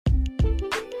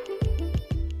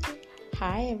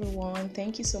Hi everyone,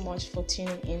 thank you so much for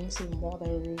tuning in to More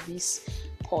Than Ruby's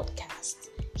podcast.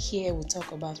 Here we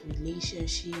talk about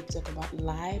relationship, talk about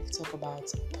life, talk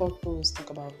about purpose, talk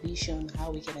about vision,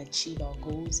 how we can achieve our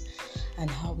goals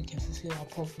and how we can fulfill our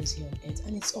purpose here on earth.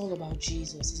 And it's all about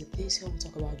Jesus. It's a place where we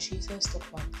talk about Jesus, talk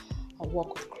about our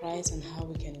walk with Christ and how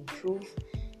we can improve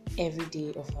every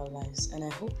day of our lives. And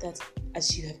I hope that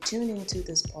as you have tuned into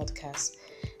this podcast,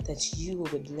 that you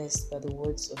will be blessed by the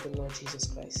words of the Lord Jesus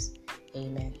Christ.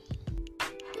 Amen.